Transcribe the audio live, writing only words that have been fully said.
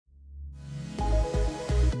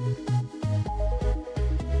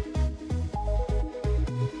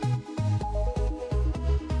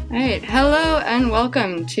All right, hello and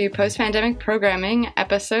welcome to Post-Pandemic Programming,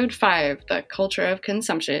 Episode 5, The Culture of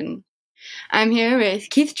Consumption. I'm here with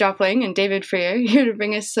Keith Jopling and David Freer, here to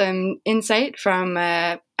bring us some insight from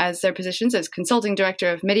as their positions as Consulting Director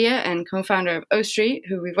of Media and co-founder of O Street,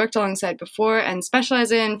 who we've worked alongside before and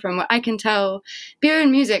specialize in, from what I can tell, beer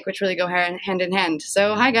and music, which really go hand in hand.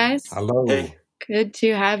 So, hi guys. Hello. Hey. Good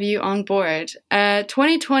to have you on board.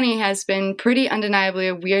 2020 has been pretty undeniably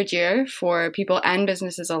a weird year for people and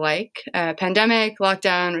businesses alike. Pandemic,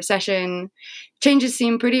 lockdown, recession, changes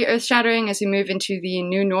seem pretty earth-shattering as we move into the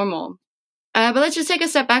new normal. But let's just take a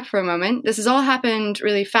step back for a moment. This has all happened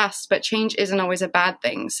really fast, but change isn't always a bad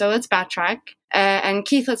thing. So let's backtrack. And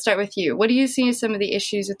Keith, let's start with you. What do you see as some of the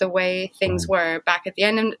issues with the way things were back at the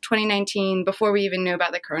end of 2019 before we even knew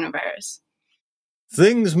about the coronavirus?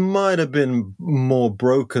 Things might have been more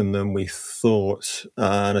broken than we thought.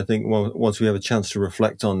 And I think once we have a chance to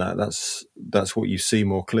reflect on that, that's what you see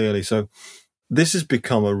more clearly. So this has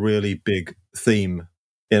become a really big theme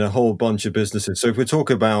in a whole bunch of businesses. So if we talk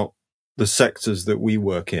about the sectors that we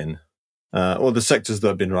work in, or the sectors that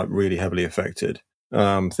have been really heavily affected,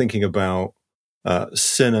 thinking about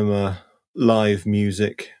cinema, live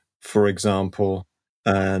music, for example,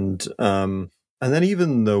 and then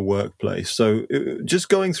even the workplace. So just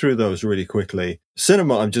going through those really quickly.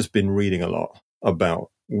 Cinema, I've just been reading a lot about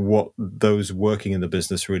what those working in the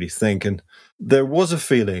business really think. And there was a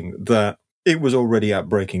feeling that it was already at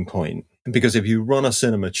breaking point. Because if you run a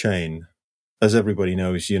cinema chain, as everybody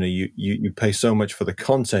knows, you pay so much for the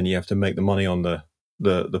content, you have to make the money on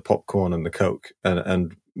the popcorn and the Coke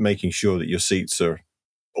and making sure that your seats are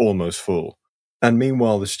almost full. And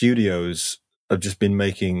meanwhile, the studios have just been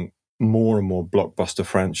making more and more blockbuster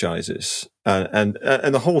franchises. And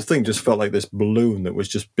the whole thing just felt like this balloon that was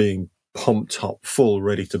just being pumped up full,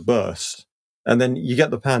 ready to burst. And then you get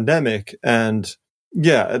the pandemic and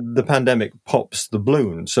the pandemic pops the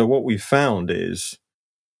balloon. So what we found is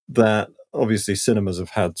that obviously cinemas have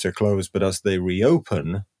had to close, but as they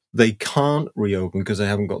reopen, they can't reopen because they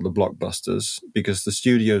haven't got the blockbusters, because the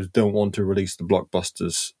studios don't want to release the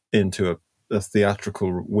blockbusters into a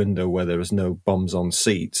theatrical window where there is no bums on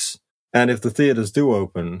seats. And if the theaters do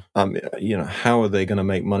open, how are they going to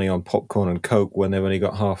make money on popcorn and Coke when they've only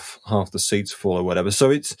got half the seats full or whatever?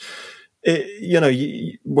 So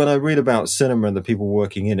when I read about cinema and the people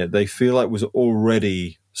working in it, they feel like it was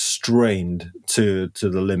already strained to the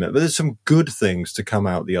limit. But there's some good things to come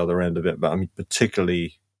out the other end of it. But I mean,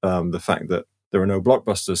 particularly the fact that there are no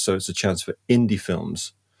blockbusters, so it's a chance for indie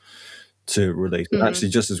films to release. Mm-hmm. And actually,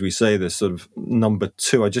 just as we say this, sort of number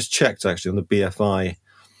 2, I just checked actually on the BFI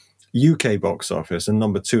UK box office, and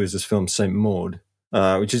number 2 is this film Saint Maud,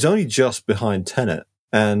 which is only just behind Tenet,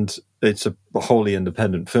 and it's a wholly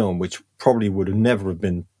independent film, which probably would have never have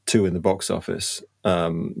been 2 in the box office,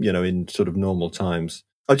 in sort of normal times.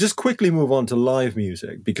 I'll just quickly move on to live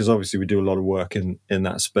music, because obviously we do a lot of work in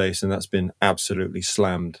that space, and that's been absolutely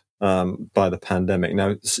slammed by the pandemic.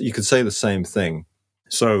 Now, you could say the same thing.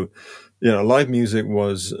 So, live music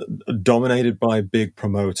was dominated by big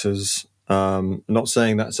promoters. Not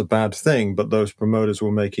saying that's a bad thing, but those promoters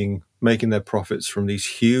were making their profits from these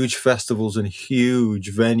huge festivals and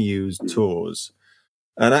huge venues, tours.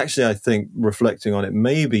 And actually, I think reflecting on it,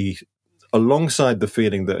 maybe alongside the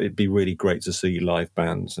feeling that it'd be really great to see live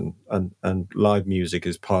bands and live music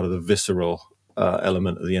is part of the visceral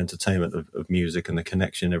element of the entertainment of music and the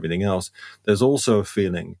connection and everything else, there's also a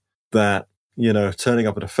feeling that, turning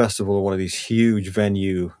up at a festival or one of these huge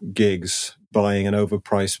venue gigs, buying an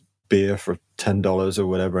overpriced beer for $10 or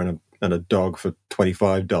whatever and a dog for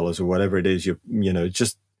 $25 or whatever it is,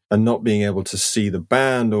 and not being able to see the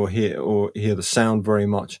band or hear the sound very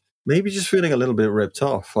much, maybe just feeling a little bit ripped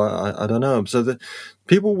off. I don't know. So that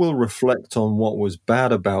people will reflect on what was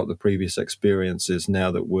bad about the previous experiences now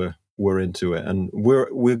that we're into it, and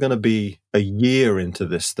we're going to be a year into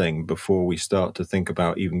this thing before we start to think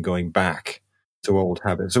about even going back to old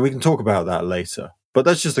habits. So we can talk about that later. But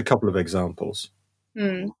that's just a couple of examples.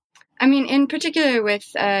 I mean, in particular with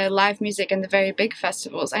live music and the very big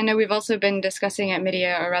festivals, I know we've also been discussing at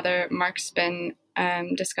Media, or rather Mark's been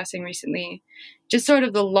discussing recently, just sort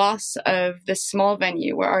of the loss of the small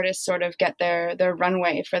venue where artists sort of get their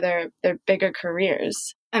runway for their bigger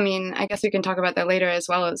careers. I mean, I guess we can talk about that later as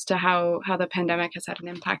well, as to how the pandemic has had an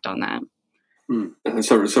impact on that. It's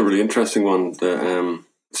a really interesting one. The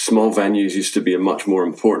small venues used to be a much more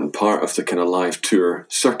important part of the kind of live tour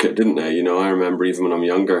circuit, didn't they? I remember even when I'm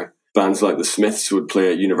younger, bands like the Smiths would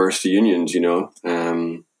play at university unions,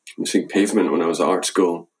 I was seeing Pavement when I was at art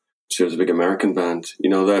school. So there's a big American band,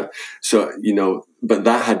 that. So but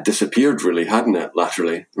that had disappeared, really, hadn't it?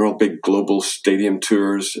 Latterly, they're all big global stadium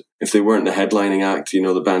tours. If they weren't the headlining act,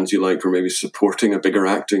 the bands you like were maybe supporting a bigger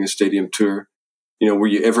act doing a stadium tour. Were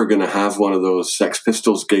you ever going to have one of those Sex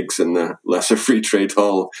Pistols gigs in the Lesser Free Trade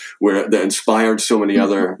Hall that inspired so many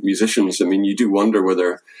other musicians? I mean, you do wonder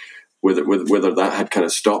whether that had kind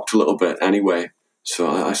of stopped a little bit anyway. So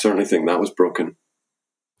I certainly think that was broken.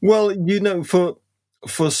 Well,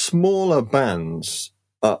 for smaller bands,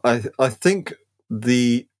 I think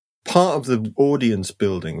the part of the audience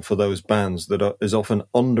building for those bands that is often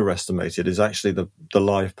underestimated is actually the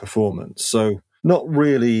live performance. So not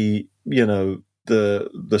really,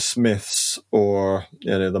 the Smiths or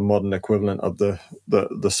the modern equivalent of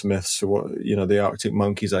the Smiths or the Arctic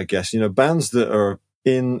Monkeys, I guess. Bands that are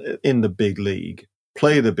in the big league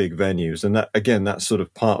play the big venues, and that's sort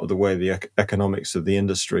of part of the way the economics of the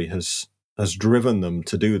industry has driven them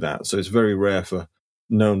to do that. So it's very rare for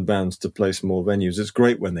known bands to play small venues. It's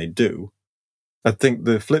great when they do. I think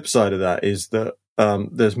the flip side of that is that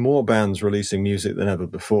there's more bands releasing music than ever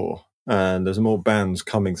before, and there's more bands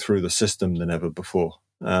coming through the system than ever before.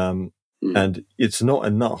 And it's not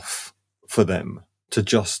enough for them to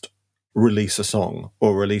just release a song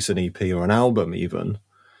or release an EP or an album even.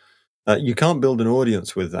 You can't build an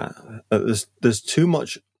audience with that. There's too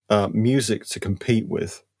much music to compete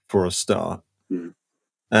with for a start.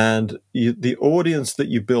 And the audience that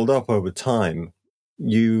you build up over time,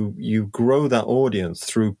 you grow that audience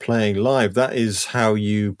through playing live. That is how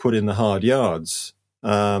you put in the hard yards.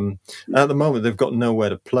 At the moment, they've got nowhere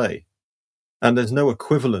to play, and there's no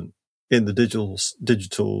equivalent in the digital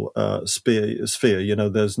sphere.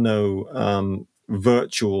 There's no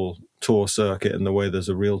virtual tour circuit in the way there's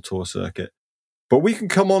a real tour circuit. But we can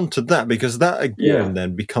come on to that, because that again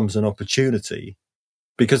then becomes an opportunity,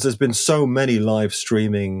 because there's been so many live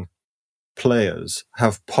streaming players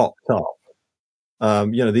have popped up.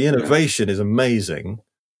 The innovation is amazing,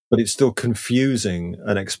 but it's still confusing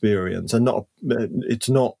an experience, and it's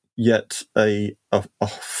not yet a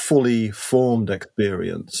fully formed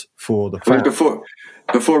experience for the fans.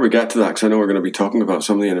 Before we get to that, because I know we're going to be talking about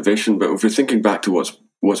some of the innovation, but if we're thinking back to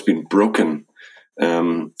what's been broken,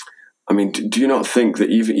 do you not think that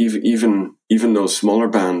even those smaller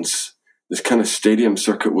bands, this kind of stadium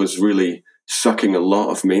circuit was really sucking a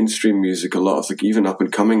lot of mainstream music, a lot of even up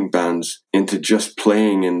and coming bands into just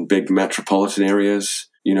playing in big metropolitan areas,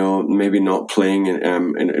 maybe not playing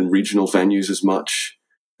in regional venues as much.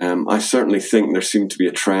 I certainly think there seemed to be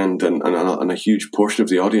a trend and a huge portion of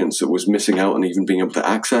the audience that was missing out on even being able to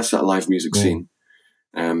access that live music scene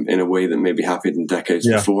in a way that maybe happened in decades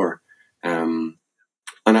before. And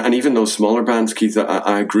even those smaller bands, Keith,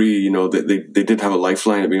 I agree, that they did have a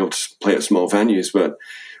lifeline of being able to play at small venues, but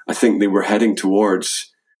I think they were heading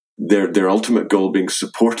towards their ultimate goal being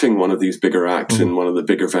supporting one of these bigger acts in one of the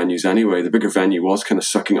bigger venues anyway. The bigger venue was kind of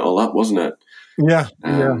sucking it all up, wasn't it? Yeah.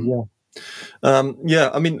 I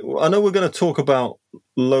mean, I know we're going to talk about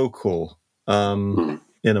local in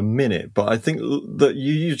a minute, but I think that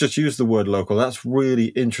you just used the word local. That's really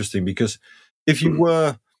interesting, because if you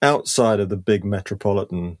were outside of the big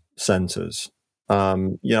metropolitan centers,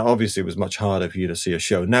 obviously it was much harder for you to see a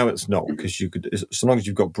show. Now it's not, because you could, so long as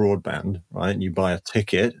you've got broadband, right, and you buy a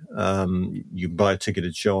ticket, you buy a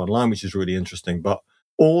ticketed show online, which is really interesting. But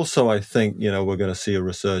also, I think, we're going to see a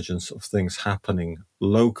resurgence of things happening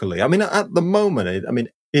locally. I mean, at the moment,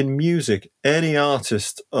 in music, any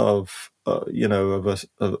artist of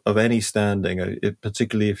any standing,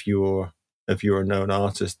 particularly if you're a known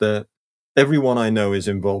artist, everyone I know is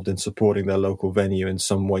involved in supporting their local venue in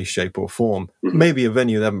some way, shape, or form. Maybe a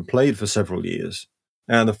venue they haven't played for several years.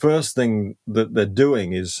 And the first thing that they're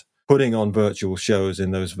doing is putting on virtual shows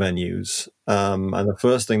in those venues. And the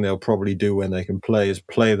first thing they'll probably do when they can play is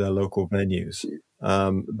play their local venues.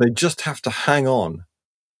 They just have to hang on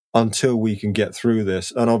until we can get through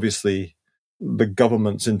this. And obviously, the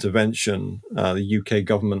government's intervention, the UK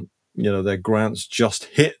government, their grants just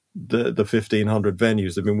hit the 1,500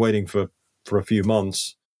 venues. They've been waiting for a few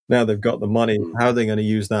months. Now they've got the money. How are they going to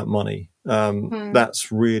use that money?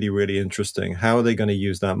 That's really, really interesting. How are they going to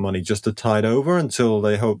use that money? Just to tide over until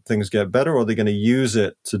they hope things get better, or are they going to use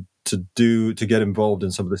it to get involved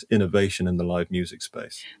in some of this innovation in the live music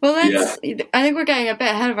space? Well, I think we're getting a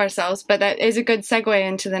bit ahead of ourselves, but that is a good segue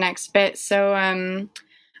into the next bit. So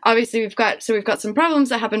obviously we've got some problems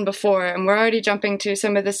that happened before, and we're already jumping to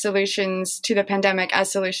some of the solutions to the pandemic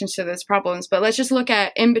as solutions to those problems. But let's just look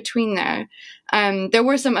at in between there. There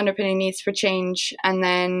were some underpinning needs for change, and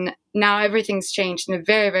then now everything's changed in a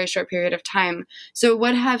very, very short period of time. So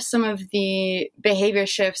what have some of the behavior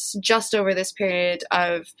shifts just over this period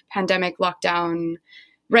of pandemic lockdown?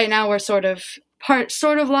 Right now we're sort of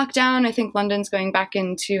lockdown. I think London's going back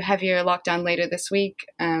into heavier lockdown later this week.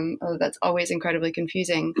 That's always incredibly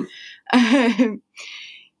confusing.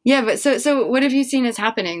 Yeah, but so what have you seen is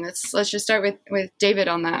happening? Let's just start with David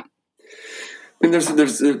on that. I mean, there's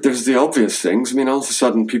the obvious things. I mean, all of a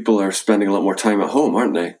sudden people are spending a lot more time at home,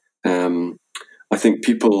 aren't they? I think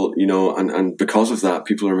people, and because of that,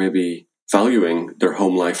 people are maybe valuing their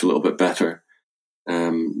home life a little bit better.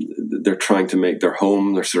 They're trying to make their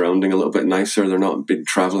home, their surrounding a little bit nicer. They're not been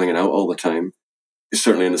traveling and out all the time.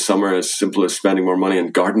 Certainly in the summer, as simple as spending more money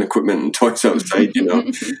on garden equipment and toys outside,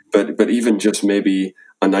 but even just maybe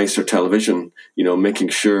a nicer television, making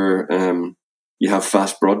sure, you have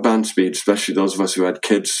fast broadband speed, especially those of us who had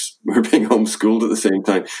kids who were being homeschooled at the same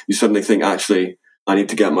time. You suddenly think, actually, I need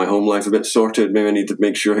to get my home life a bit sorted. Maybe I need to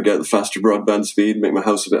make sure I get the faster broadband speed, make my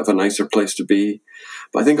house a bit of a nicer place to be.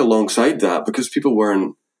 But I think alongside that, because people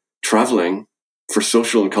weren't traveling for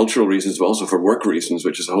social and cultural reasons, but also for work reasons,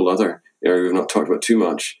 which is a whole other area we've not talked about too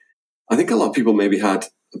much, I think a lot of people maybe had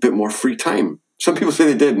a bit more free time. Some people say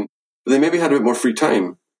they didn't, but they maybe had a bit more free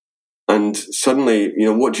time. And suddenly,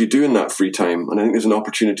 what do you do in that free time? And I think there's an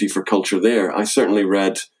opportunity for culture there. I certainly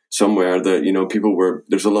read somewhere that,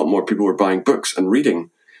 there's a lot more people were buying books and reading,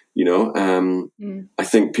 I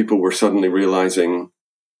think people were suddenly realizing,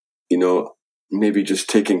 maybe just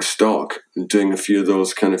taking stock and doing a few of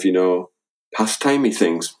those kind of, pastimey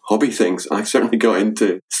things, hobby things. I certainly got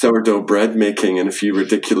into sourdough bread making and a few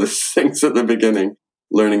ridiculous things at the beginning,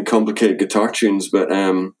 learning complicated guitar tunes. But,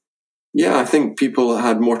 I think people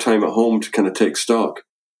had more time at home to kind of take stock.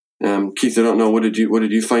 Keith, I don't know, what did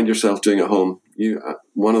you find yourself doing at home? You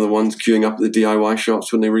one of the ones queuing up at the DIY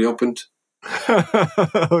shops when they reopened?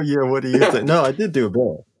 Oh yeah, what do you think? No, I did do a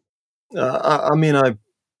bit. I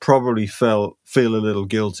probably feel a little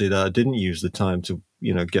guilty that I didn't use the time to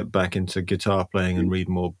get back into guitar playing and read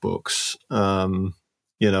more books. But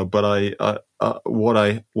what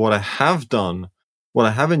I have done, what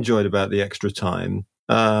I have enjoyed about the extra time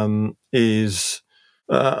is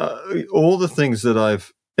all the things that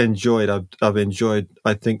I've enjoyed,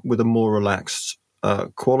 I think, with a more relaxed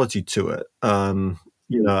quality to it. And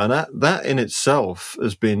that in itself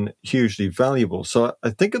has been hugely valuable. So I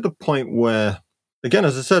think at the point where, again,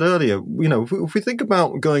 as I said earlier, if we think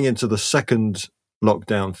about going into the second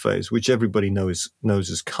lockdown phase, which everybody knows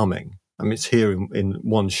is coming, I mean, it's here in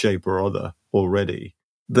one shape or other already,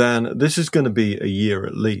 then this is going to be a year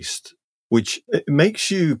at least, which it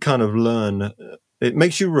makes you kind of learn. It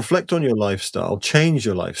makes you reflect on your lifestyle, change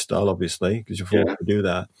your lifestyle, obviously, because you're forced to do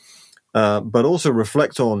that. But also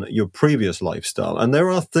reflect on your previous lifestyle. And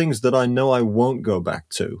there are things that I know I won't go back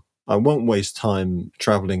to. I won't waste time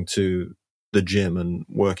traveling to the gym and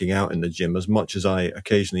working out in the gym as much as I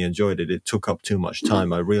occasionally enjoyed it. It took up too much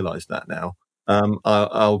time. I realize that now.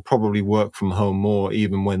 I'll probably work from home more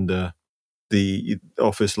even when the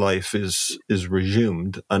office life is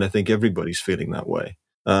resumed. And I think everybody's feeling that way.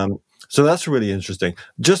 So that's really interesting.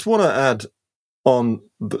 Just want to add on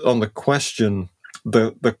the question,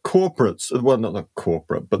 the corporates, well, not the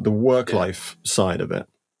corporate, but the work life side of it,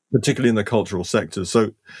 particularly in the cultural sector.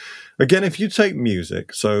 So again, if you take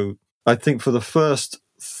music, so I think for the first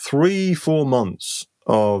 3-4 months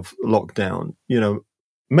of lockdown,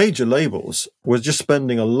 major labels were just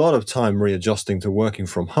spending a lot of time readjusting to working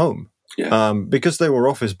from home because they were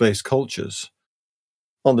office-based cultures.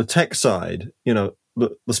 On the tech side,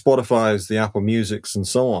 the Spotifys, the Apple Musics, and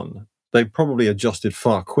so on, they probably adjusted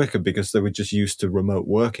far quicker because they were just used to remote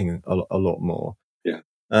working a lot more. Yeah.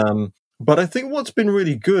 But I think what's been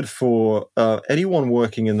really good for anyone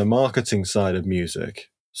working in the marketing side of music,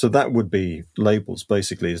 so that would be labels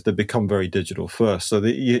basically, is they've become very digital first. So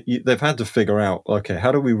they've had to figure out, okay,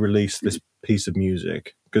 how do we release this piece of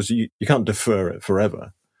music? Because you can't defer it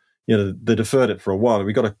forever. They deferred it for a while.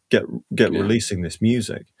 We got to get releasing this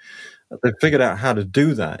music. They figured out how to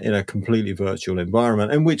do that in a completely virtual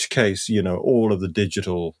environment, in which case, all of the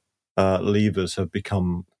digital levers have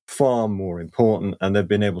become far more important, and they've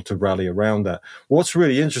been able to rally around that. What's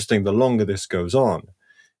really interesting, the longer this goes on,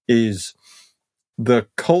 is the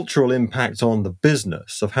cultural impact on the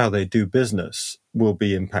business of how they do business will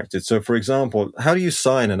be impacted. So, for example, how do you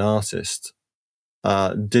sign an artist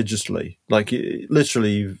digitally? Like,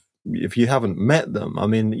 literally, if you haven't met them, I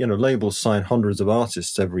mean, labels sign hundreds of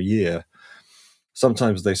artists every year.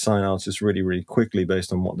 sometimes they sign artists really, really quickly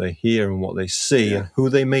based on what they hear and what they see and who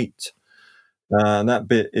they meet. And that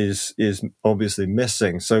bit is obviously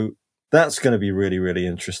missing. So that's going to be really, really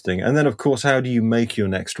interesting. And then, of course, how do you make your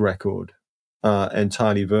next record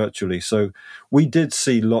entirely virtually? So we did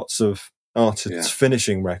see lots of artists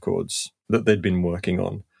finishing records that they'd been working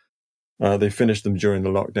on. They finished them during the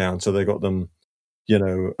lockdown, so they got them,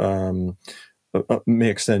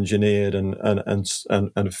 mixed, engineered,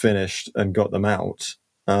 and finished, and got them out.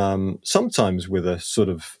 Sometimes with a sort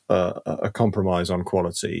of a compromise on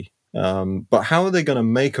quality. But how are they going to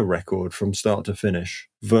make a record from start to finish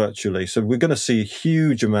virtually? So we're going to see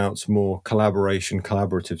huge amounts more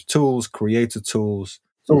collaborative tools, creator tools.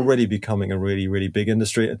 It's already becoming a really, really big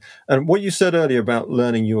industry. And what you said earlier about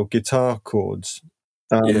learning your guitar chords,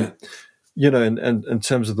 in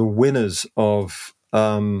terms of the winners of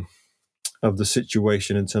the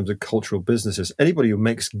situation in terms of cultural businesses, anybody who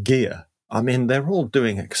makes gear, I mean, they're all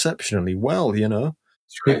doing exceptionally well,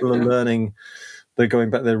 People are learning. They're going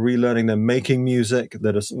back, they're relearning, they're making music,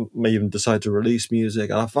 they may even decide to release music.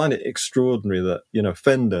 And I find it extraordinary that,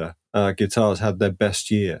 Fender guitars had their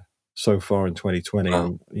best year so far in 2020.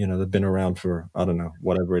 Wow. And, they've been around for, I don't know,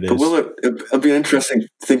 whatever it is. But it'll be interesting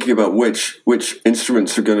thinking about which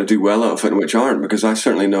instruments are going to do well out of it and which aren't, because I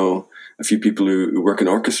certainly know a few people who work in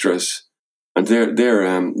orchestras, and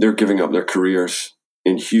they're giving up their careers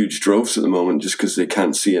in huge droves at the moment just because they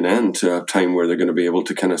can't see an end to a time where they're going to be able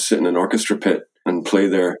to kind of sit in an orchestra pit and play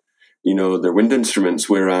their wind instruments,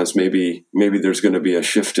 whereas maybe there's going to be a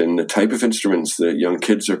shift in the type of instruments that young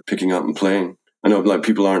kids are picking up and playing. I know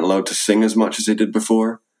people aren't allowed to sing as much as they did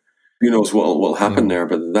before. Who knows what will happen there,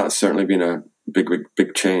 but that's certainly been a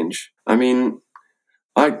big change. I mean,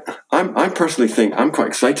 I personally think I'm quite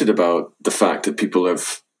excited about the fact that people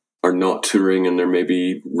are not touring and they're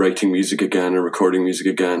maybe writing music again or recording music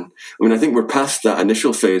again. I mean, I think we're past that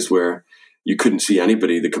initial phase where you couldn't see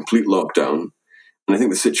anybody, the complete lockdown. And I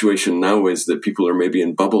think the situation now is that people are maybe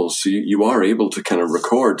in bubbles. So you are able to kind of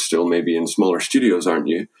record still maybe in smaller studios, aren't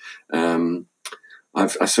you? I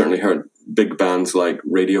certainly heard big bands like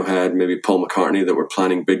Radiohead, maybe Paul McCartney, that were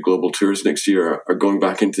planning big global tours next year are going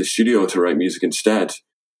back into the studio to write music instead.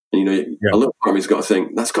 And, a little part of me's got to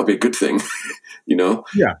think, that's got to be a good thing,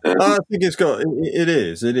 Yeah, I think it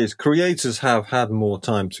is. Creators have had more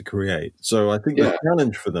time to create. So I think the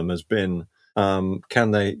challenge for them has been,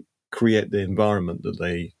 can they create the environment that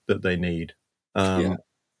they need?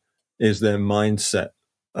 Is their mindset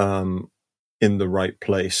in the right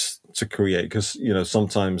place to create? Because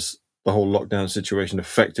sometimes the whole lockdown situation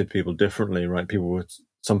affected people differently, right?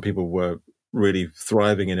 Some people were really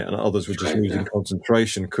thriving in it, and others were just losing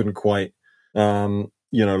concentration, couldn't quite land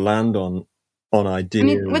on ideas. I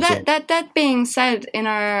mean, with that being said, in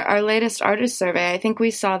our latest artist survey, I think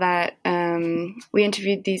we saw that we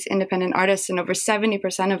interviewed these independent artists, and over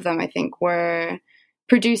 70% of them, I think, were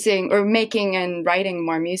producing or making and writing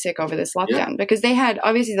more music over this lockdown, because they had,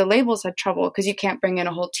 obviously the labels had trouble because you can't bring in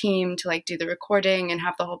a whole team to do the recording and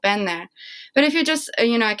have the whole band there. But if you're just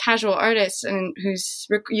a casual artist and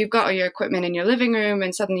you've got all your equipment in your living room,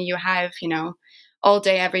 and suddenly you have all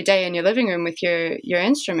day every day in your living room with your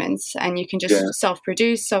instruments, and you can just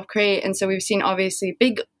self-produce, self-create. And so we've seen obviously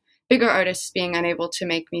bigger artists being unable to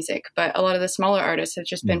make music, but a lot of the smaller artists have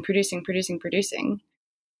just been producing.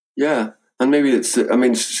 Yeah. And maybe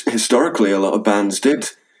historically, a lot of bands did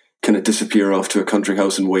kind of disappear off to a country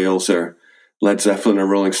house in Wales, or Led Zeppelin or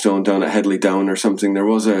Rolling Stone down at Headley Down or something. There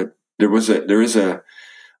is a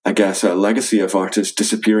legacy of artists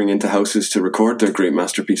disappearing into houses to record their great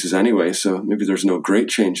masterpieces anyway. So maybe there's no great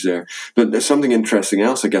change there. But there's something interesting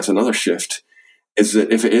else, I guess, another shift is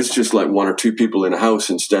that if it is just like one or two people in a house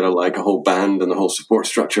instead of like a whole band and a whole support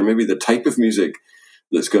structure, maybe the type of music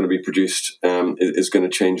that's going to be produced is going to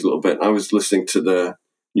change a little bit. I was listening to the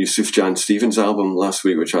new Sufjan Stevens album last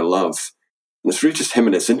week, which I love. And it's really just him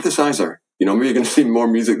and a synthesizer. Maybe you're going to see more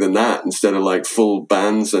music than that instead of like full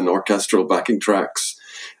bands and orchestral backing tracks.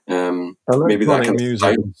 Maybe that kind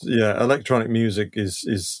music, electronic music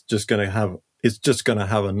is just going to have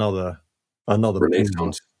another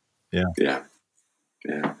renaissance. Yeah.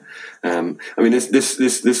 I mean,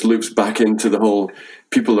 this loops back into the whole.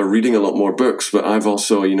 People are reading a lot more books, but I've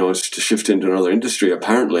also, to shift into another industry.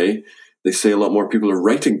 Apparently, they say a lot more people are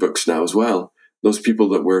writing books now as well. Those people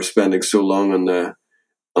that were spending so long on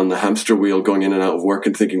the hamster wheel, going in and out of work,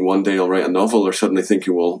 and thinking one day I'll write a novel, are suddenly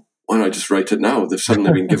thinking, well, why don't I just write it now? They've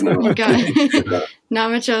suddenly been given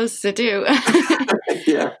not much else to do.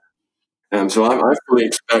 Yeah. So I fully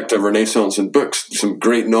expect a renaissance in books, some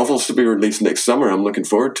great novels to be released next summer. I'm looking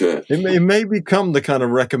forward to it. It may become the kind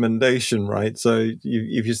of recommendation, right? So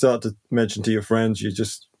if you start to mention to your friends, you're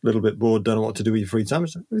just a little bit bored, don't know what to do with your free time.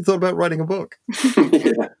 Have you thought about writing a book?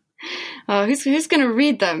 Yeah. Oh, who's going to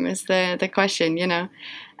read them is the question, you know.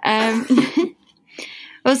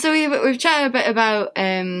 Well, so we've chatted a bit about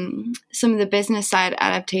some of the business side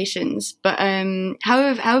adaptations, but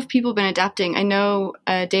how have people been adapting? I know,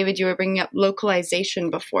 David, you were bringing up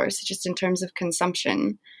localization before, so just in terms of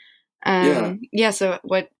consumption. So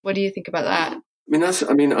what do you think about that?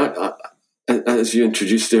 As you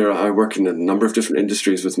introduced there, I work in a number of different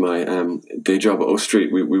industries with my day job at O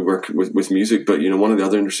Street. We work with music, but one of the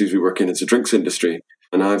other industries we work in is the drinks industry.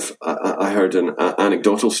 And I heard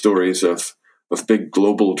anecdotal stories of big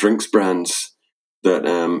global drinks brands that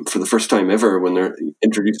for the first time ever, when they're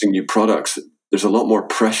introducing new products, there's a lot more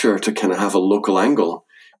pressure to kind of have a local angle.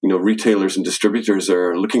 Retailers and distributors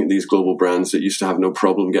are looking at these global brands that used to have no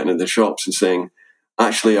problem getting in the shops and saying,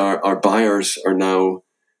 actually, our buyers are now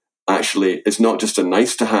it's not just a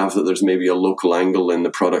nice to have that there's maybe a local angle in the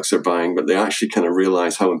products they're buying, but they actually kind of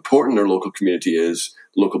realize how important their local community is,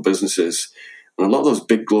 local businesses. And a lot of those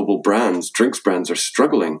big global brands, drinks brands, are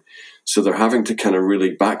struggling. So they're having to kind of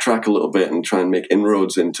really backtrack a little bit and try and make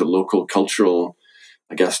inroads into local cultural,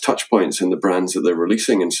 touch points in the brands that they're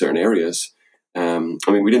releasing in certain areas.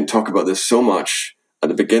 We didn't talk about this so much at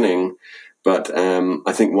the beginning, but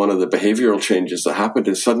I think one of the behavioral changes that happened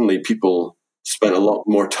is suddenly people spent a lot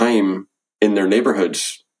more time in their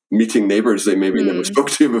neighborhoods, meeting neighbors they maybe never spoke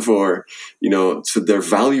to before, so they're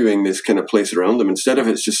valuing this kind of place around them. Instead of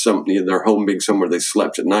it's just something, their home being somewhere they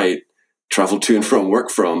slept at night, traveled to and from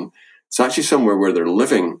work from, it's actually somewhere where they're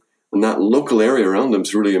living. And that local area around them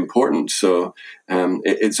is really important. So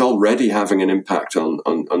it's already having an impact on,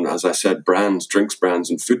 as I said, brands, drinks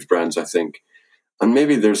brands and food brands, I think. And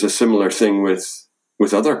maybe there's a similar thing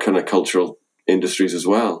with other kind of cultural industries as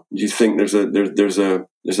well. Do you think there's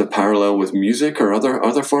a parallel with music or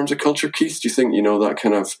other forms of culture, Keith? Do you think that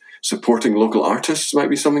kind of supporting local artists might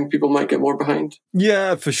be something people might get more behind?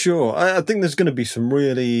 Yeah, for sure. I think there's going to be some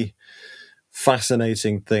really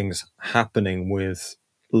fascinating things happening with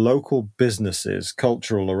local businesses,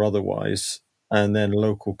 cultural or otherwise, and then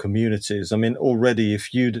local communities. Already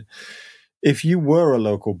if you were a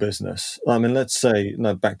local business, let's say,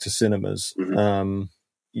 back to cinemas,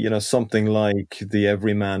 something like the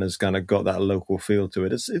Everyman has kind of got that local feel to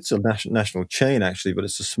it. It's a national chain, actually, but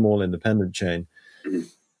it's a small independent chain.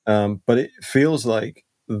 But it feels like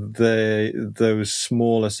those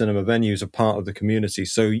smaller cinema venues are part of the community.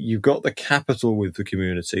 So you've got the capital with the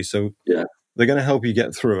community. So they're going to help you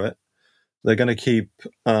get through it. They're going to keep,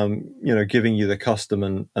 giving you the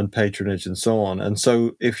custom and patronage and so on. And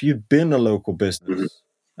so if you've been a local business,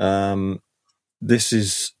 this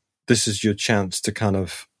is your chance to kind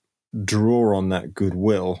of draw on that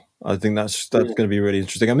goodwill. I think that's going to be really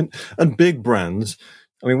interesting. And big brands.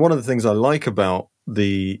 One of the things I like about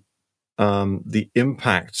the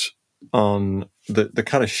impact on the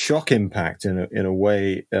kind of shock impact in a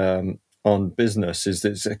way on business is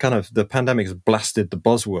that it's kind of the pandemic has blasted the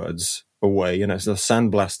buzzwords away. It's the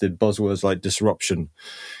sandblasted buzzwords like disruption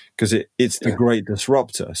because it's the great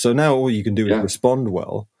disruptor. So now all you can do is respond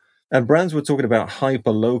well. And brands were talking about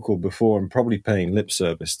hyper local before and probably paying lip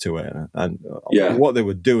service to it. And what they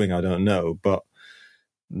were doing, I don't know. But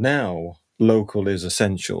now local is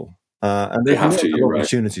essential. And there's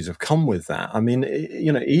opportunities have come with that.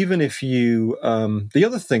 Even if you, the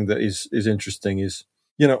other thing that is interesting is,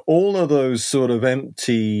 all of those sort of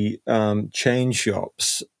empty chain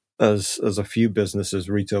shops, as a few businesses,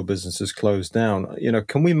 retail businesses closed down,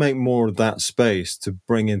 can we make more of that space to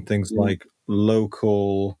bring in things like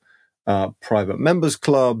local private members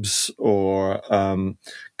clubs or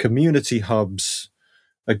community hubs,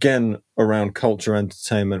 again, around culture,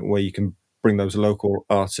 entertainment, where you can bring those local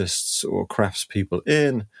artists or craftspeople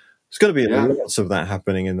in. There's going to be lots of that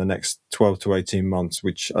happening in the next 12 to 18 months,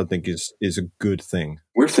 which I think is a good thing.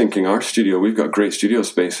 We're thinking our studio, we've got great studio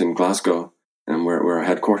space in Glasgow and where our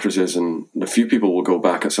headquarters is, and a few people will go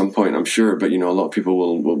back at some point, I'm sure, but a lot of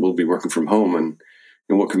people will be working from home, and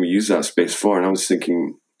what can we use that space for? And I was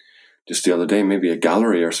thinking just the other day, maybe a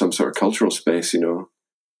gallery or some sort of cultural space,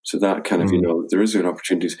 so that kind of, there is good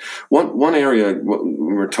opportunities. One area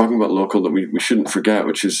when we're talking about local that we shouldn't forget,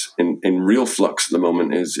 which is in real flux at the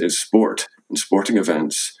moment, is sport and sporting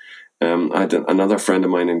events. I had another friend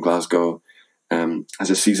of mine in Glasgow has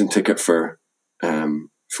a season ticket for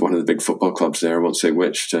one of the big football clubs there. I won't say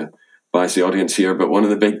which, to bias the audience here, but one of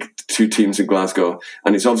the big two teams in Glasgow,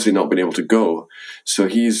 and he's obviously not been able to go. So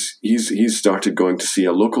he's started going to see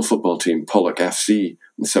a local football team, Pollock FC, on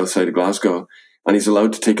the south side of Glasgow, and he's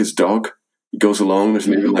allowed to take his dog. He goes along, there's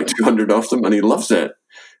maybe like 200 of them, and he loves it.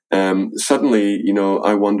 Suddenly,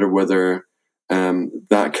 I wonder whether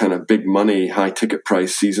that kind of big money, high ticket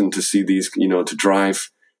price season to see these, to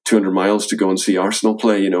drive 200 miles to go and see Arsenal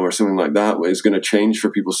play, or something like that, is going to change for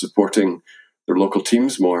people supporting their local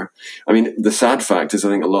teams more. I mean, the sad fact is, I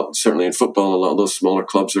think certainly in football, a lot of those smaller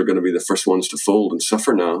clubs are going to be the first ones to fold and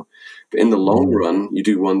suffer now. But in the long run, you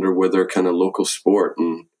do wonder whether kind of local sport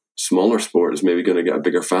and smaller sport is maybe going to get a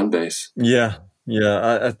bigger fan base. Yeah.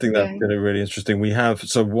 I think that's going to be really interesting.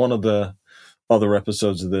 So one of the other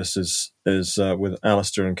episodes of this is with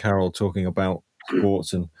Alistair and Carol talking about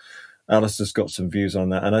sports, and Alistair's got some views on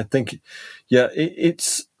that. And I think,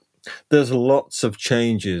 there's lots of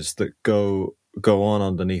changes that go on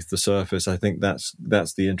underneath the surface. I think that's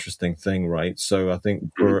the interesting thing, right? So I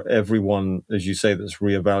think for everyone, as you say, that's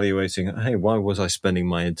reevaluating, hey, why was I spending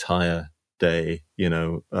my entire day,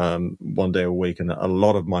 1 day a week and a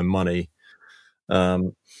lot of my money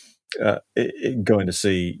going to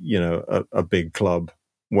see, a big club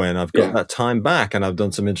when I've got that time back and I've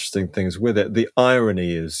done some interesting things with it. The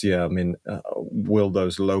irony is, will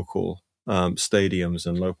those local stadiums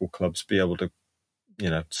and local clubs be able to,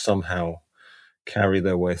 somehow carry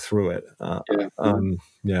their way through it?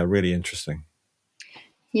 Really interesting.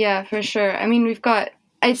 Yeah, for sure. I mean,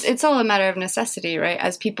 it's all a matter of necessity, right?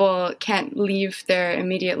 As people can't leave their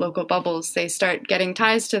immediate local bubbles, they start getting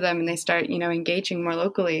ties to them and they start, engaging more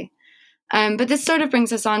locally. But this sort of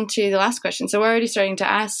brings us on to the last question. So we're already starting to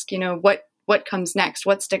ask, what comes next?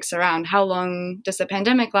 What sticks around? How long does the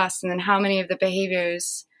pandemic last? And then how many of the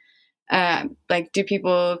behaviors, do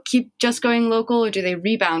people keep just going local, or do they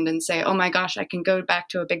rebound and say, oh my gosh, I can go back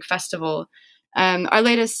to a big festival? Our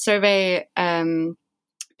latest survey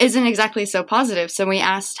isn't exactly so positive. So we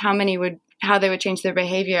asked how they would change their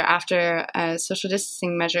behavior after social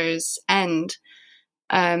distancing measures end.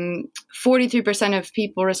 43% of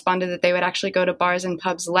people responded that they would actually go to bars and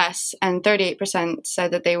pubs less, and 38%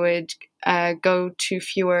 said that they would go to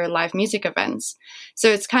fewer live music events. So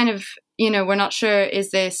it's kind of, we're not sure,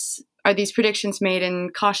 are these predictions made in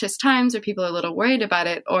cautious times? Are people a little worried about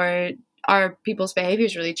it? Or are people's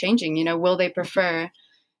behaviors really changing? Will they prefer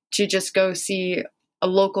to just go see a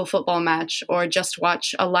local football match or just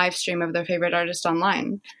watch a live stream of their favorite artist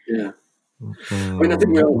online? Yeah. I mean, I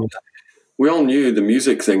think we all knew the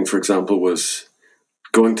music thing, for example, was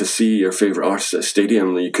going to see your favorite artist at a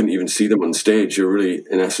stadium. You couldn't even see them on stage. You're really,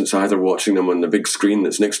 in essence, either watching them on the big screen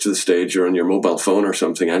that's next to the stage or on your mobile phone or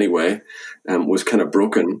something anyway, was kind of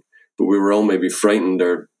broken. But we were all maybe frightened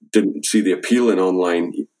or didn't see the appeal in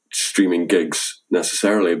online streaming gigs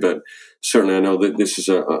necessarily. But certainly I know that this is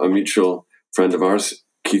a mutual friend of ours,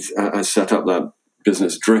 Keith, has set up that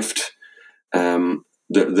business Drift,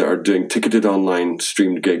 that are doing ticketed online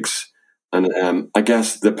streamed gigs. And I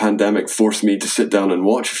guess the pandemic forced me to sit down and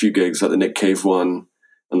watch a few gigs, like the Nick Cave one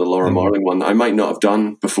and the Laura Marling one. I might not have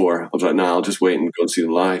done before. I was like, I'll just wait and go and see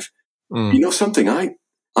them live. Something?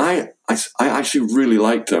 I actually really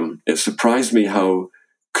liked them. It surprised me how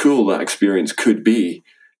cool that experience could be.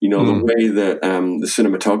 The way that the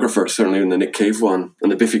cinematographer, certainly in the Nick Cave one and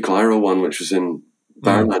the Biffy Clyro one, which was in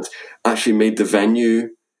Barrowlands, actually made the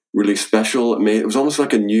venue really special. It was almost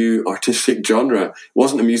like a new artistic genre. It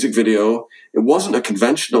wasn't a music video. It wasn't a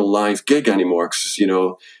conventional live gig anymore, because,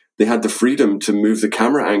 they had the freedom to move the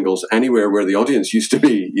camera angles anywhere where the audience used to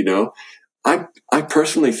be, I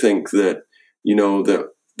personally think that, that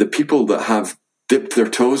the people that have dipped their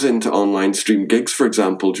toes into online stream gigs, for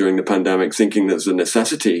example, during the pandemic, thinking that's a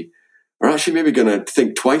necessity, are actually maybe going to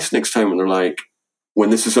think twice next time when they're like, when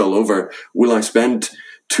this is all over, will I spend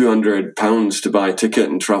 £200 to buy a ticket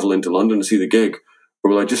and travel into London to see the gig,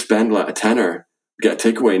 or will I just spend like a tenner, get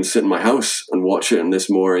a takeaway and sit in my house and watch it in this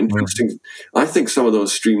more interesting... I think some of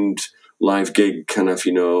those streamed live gig kind of,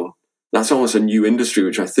 that's almost a new industry,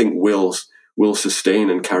 which I think will sustain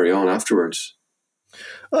and carry on afterwards.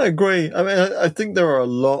 I agree. I mean, I think there are a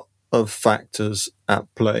lot of factors at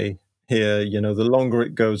play here. The longer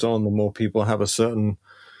it goes on, the more people have a certain,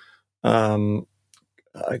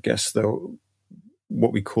 I guess,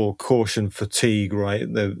 what we call caution fatigue, right?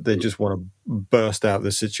 They just want to burst out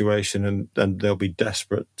the situation and they'll be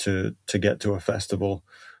desperate to get to a festival.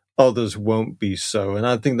 Others won't be so. And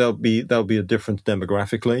I think there'll be a difference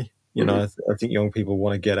demographically. I think young people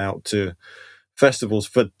want to get out to festivals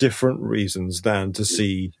for different reasons than to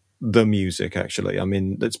see the music, actually. I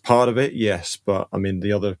mean, it's part of it, yes, but I mean,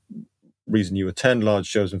 the other reason you attend large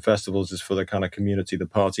shows and festivals is for the kind of community, the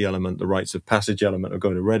party element, the rites of passage element of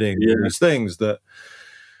going to Reading, all these things that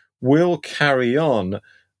will carry on.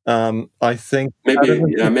 I think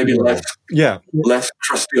maybe less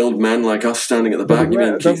trusty old men like us standing at the back.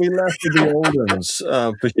 There'll be less of the old ones,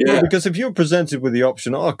 for sure. Because if you're presented with the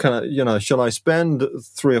option, shall I spend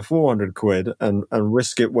 300 or 400 quid and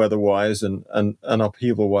risk it weather-wise and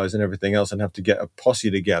upheaval-wise and everything else, and have to get a posse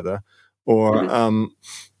together, or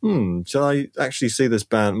shall I actually see this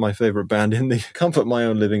band, my favorite band, in the comfort of my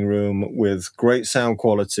own living room with great sound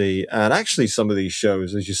quality? And actually some of these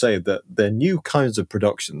shows, as you say, that they're new kinds of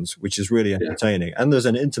productions, which is really entertaining. And there's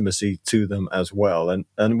an intimacy to them as well.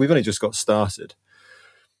 And we've only just got started.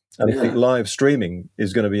 And I think live streaming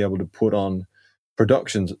is going to be able to put on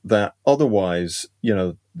productions that otherwise,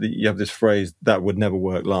 you have this phrase that would never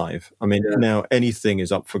work live. I mean, now anything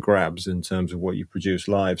is up for grabs in terms of what you produce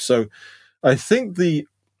live. So I think the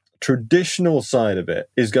traditional side of it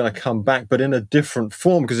is going to come back, but in a different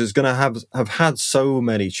form, because it's going to have had so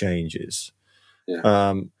many changes.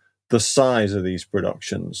 The size of these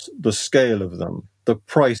productions, the scale of them, the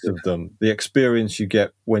price of them, the experience you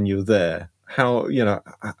get when you're there,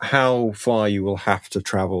 how far you will have to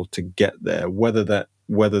travel to get there, whether the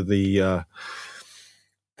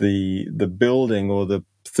building or the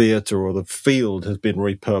theater or the field has been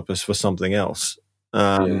repurposed for something else.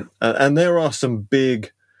 And there are some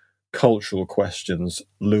big cultural questions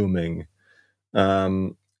looming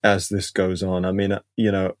as this goes on. I mean,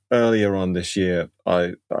 earlier on this year,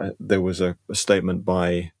 there was a statement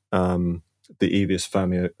by the Evius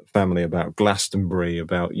family about Glastonbury,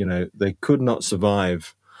 about, they could not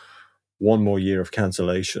survive one more year of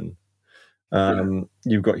cancellation.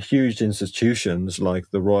 You've got huge institutions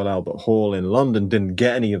like the Royal Albert Hall in London didn't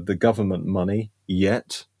get any of the government money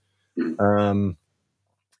yet. These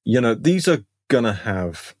are going to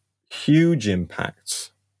have huge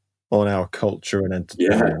impacts on our culture and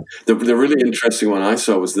entertainment. The really interesting one I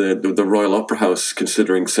saw was the Royal Opera House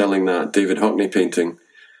considering selling that David Hockney painting,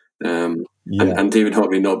 and David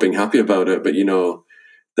Hockney not being happy about it. But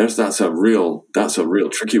that's a real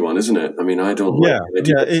tricky one, isn't it? I mean, I don't. It's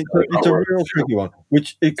a real tricky one.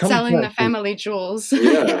 Which it comes selling the family jewels.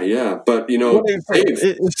 But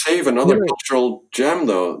save another cultural gem,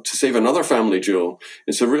 though. To save another family jewel,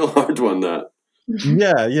 it's a real hard one. That.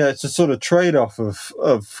 It's a sort of trade-off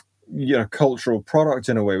of cultural product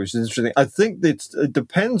in a way, which is interesting. I think that it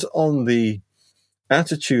depends on the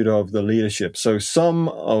attitude of the leadership. So some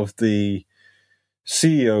of the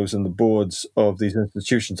CEOs and the boards of these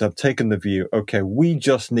institutions have taken the view, okay, we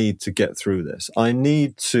just need to get through this. I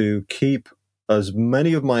need to keep as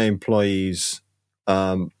many of my employees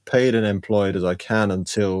paid and employed as I can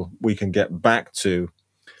until we can get back to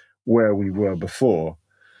where we were before.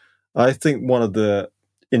 I think one of the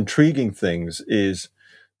intriguing things is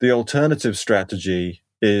the alternative strategy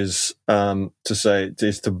is to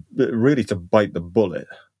really bite the bullet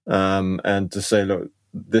and to say, look,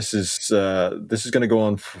 this is going to go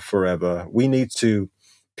on forever. We need to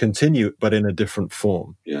continue, but in a different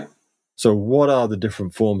form. So what are the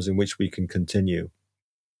different forms in which we can continue?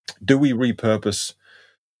 Do we repurpose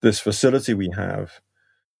this facility we have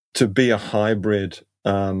to be a hybrid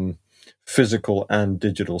physical and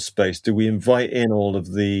digital space? Do we invite in all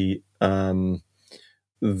of the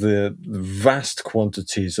vast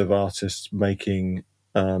quantities of artists making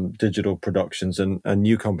digital productions and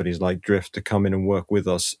new companies like Drift to come in and work with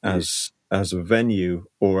us as a venue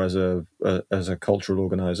or as a cultural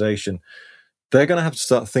organization? They're going to have to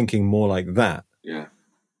start thinking more like that.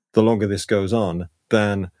 The longer this goes on,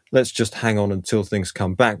 than let's just hang on until things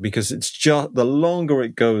come back, because it's just the longer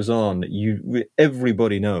it goes on,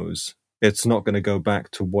 everybody knows it's not going to go back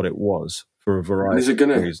to what it was for a variety of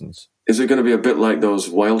reasons. Is it going to be a bit like those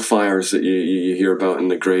wildfires that you hear about in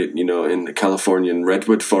the great, in the Californian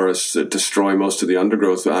redwood forests that destroy most of the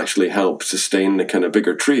undergrowth but actually help sustain the kind of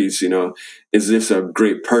bigger trees? Is this a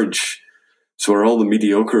great purge? So are all the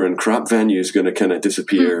mediocre and crap venues going to kind of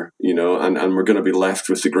disappear, and we're going to be left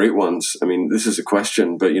with the great ones? I mean, this is a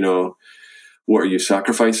question, but, what are you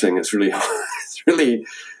sacrificing? It's really hard.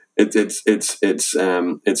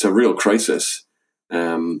 It's a real crisis.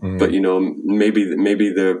 But, maybe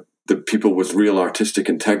the people with real artistic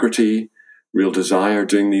integrity, real desire,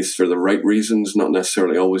 doing these for the right reasons, not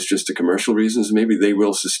necessarily always just the commercial reasons, maybe they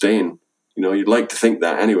will sustain. You'd like to think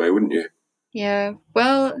that anyway, wouldn't you? Yeah.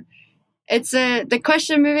 Well, it's the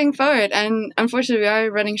question moving forward, and unfortunately we are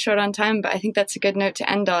running short on time, but I think that's a good note to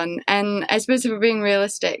end on. And I suppose if we're being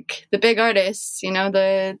realistic, the big artists,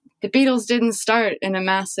 the Beatles didn't start in a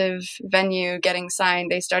massive venue getting signed.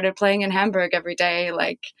 They started playing in Hamburg every day,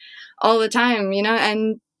 like all the time,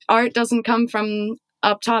 and art doesn't come from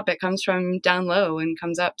up top, it comes from down low and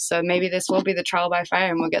comes up. So maybe this will be the trial by fire,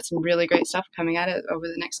 and we'll get some really great stuff coming at it over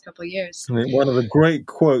the next couple of years. I mean, one of the great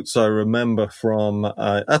quotes I remember from,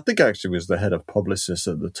 I think actually was the head of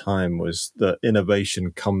Publicis at the time, was that innovation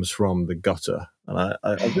comes from the gutter. And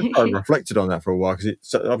I reflected on that for a while, because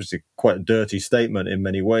it's obviously quite a dirty statement in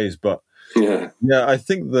many ways. But yeah, I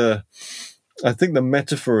think the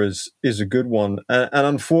metaphor is a good one. And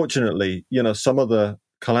unfortunately, some of the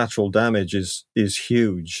collateral damage is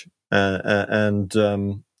huge, and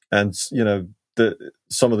some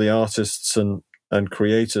of the artists and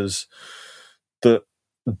creators that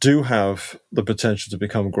do have the potential to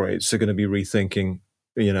become greats are going to be rethinking,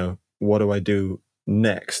 what do I do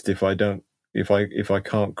next if I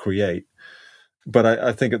can't create? But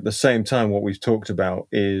I think at the same time, what we've talked about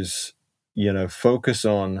is, focus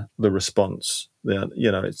on the response.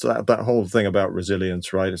 It's that whole thing about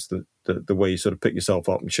resilience, right? It's the way you sort of pick yourself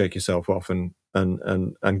up and shake yourself off and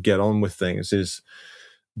get on with things, is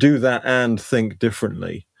do that and think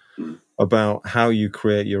differently about how you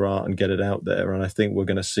create your art and get it out there. And I think we're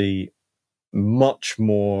going to see much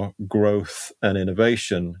more growth and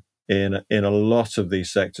innovation in a lot of these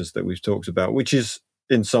sectors that we've talked about, which is,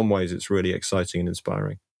 in some ways, it's really exciting and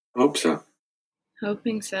inspiring. Hope so.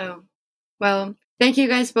 Hoping so. Well, thank you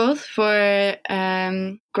guys both for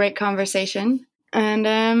great conversation,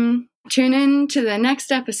 and tune in to the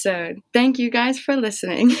next episode. Thank you guys for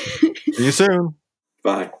listening. See you soon.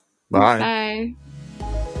 Bye. Bye.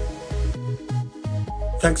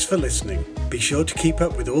 Thanks for listening. Be sure to keep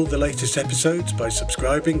up with all the latest episodes by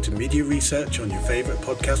subscribing to Media Research on your favourite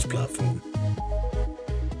podcast platform.